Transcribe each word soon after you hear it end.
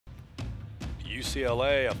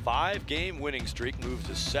UCLA, a 5-game winning streak, moves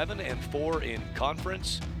to 7-4 in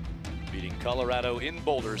conference, beating Colorado in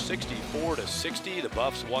Boulder 64-60. The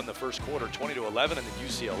Buffs won the first quarter 20-11, and then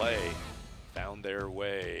UCLA found their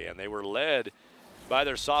way, and they were led by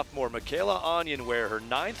their sophomore Michaela Onyenwere, her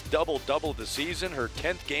 9th double-double of the season, her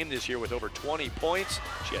 10th game this year with over 20 points.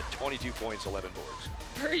 She had 22 points, 11 boards.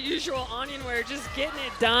 Her usual Onyenwere just getting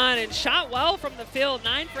it done and shot well from the field.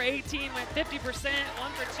 9 for 18, went 50%,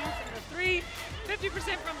 1 for 2 from the 3,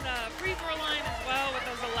 50% from the free throw line as well with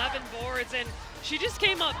those 11 boards. And she just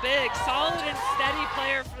came up big, solid and steady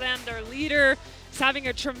player for them. Their leader is having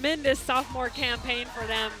a tremendous sophomore campaign for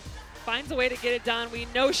them. Finds a way to get it done. We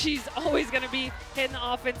know she's always going to be hitting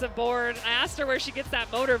the offensive board. I asked her where she gets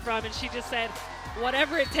that motor from, and she just said,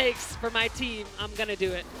 whatever it takes for my team, I'm going to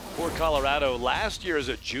do it. For Colorado, last year as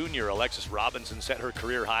a junior, Alexis Robinson set her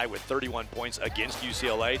career high with 31 points against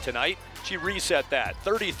UCLA. Tonight, she reset that,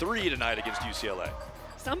 33 tonight against UCLA.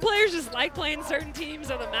 Some players just like playing certain teams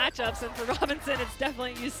or the matchups, and for Robinson, it's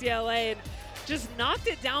definitely UCLA. And just knocked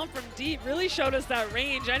it down from deep, really showed us that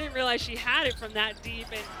range. I didn't realize she had it from that deep.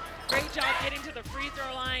 And great job getting to the free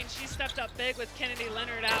throw line. She stepped up big with Kennedy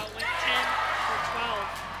Leonard out, went 10 for 12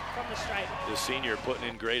 from the stripe. The senior putting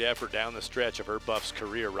in great effort down the stretch of her Buffs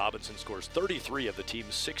career. Robinson scores 33 of the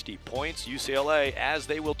team's 60 points. UCLA, as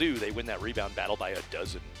they will do, they win that rebound battle by a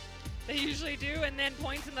dozen. They usually do, and then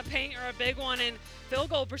points in the paint are a big one, and field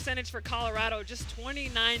goal percentage for Colorado, just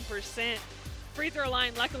 29%. Free throw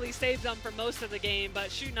line luckily saved them for most of the game,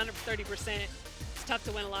 but shooting under 30%, it's tough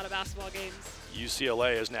to win a lot of basketball games.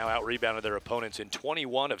 UCLA has now out-rebounded their opponents in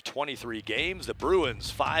 21 of 23 games. The Bruins,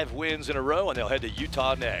 5 wins in a row, and they'll head to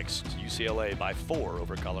Utah next. UCLA by 4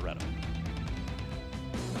 over Colorado.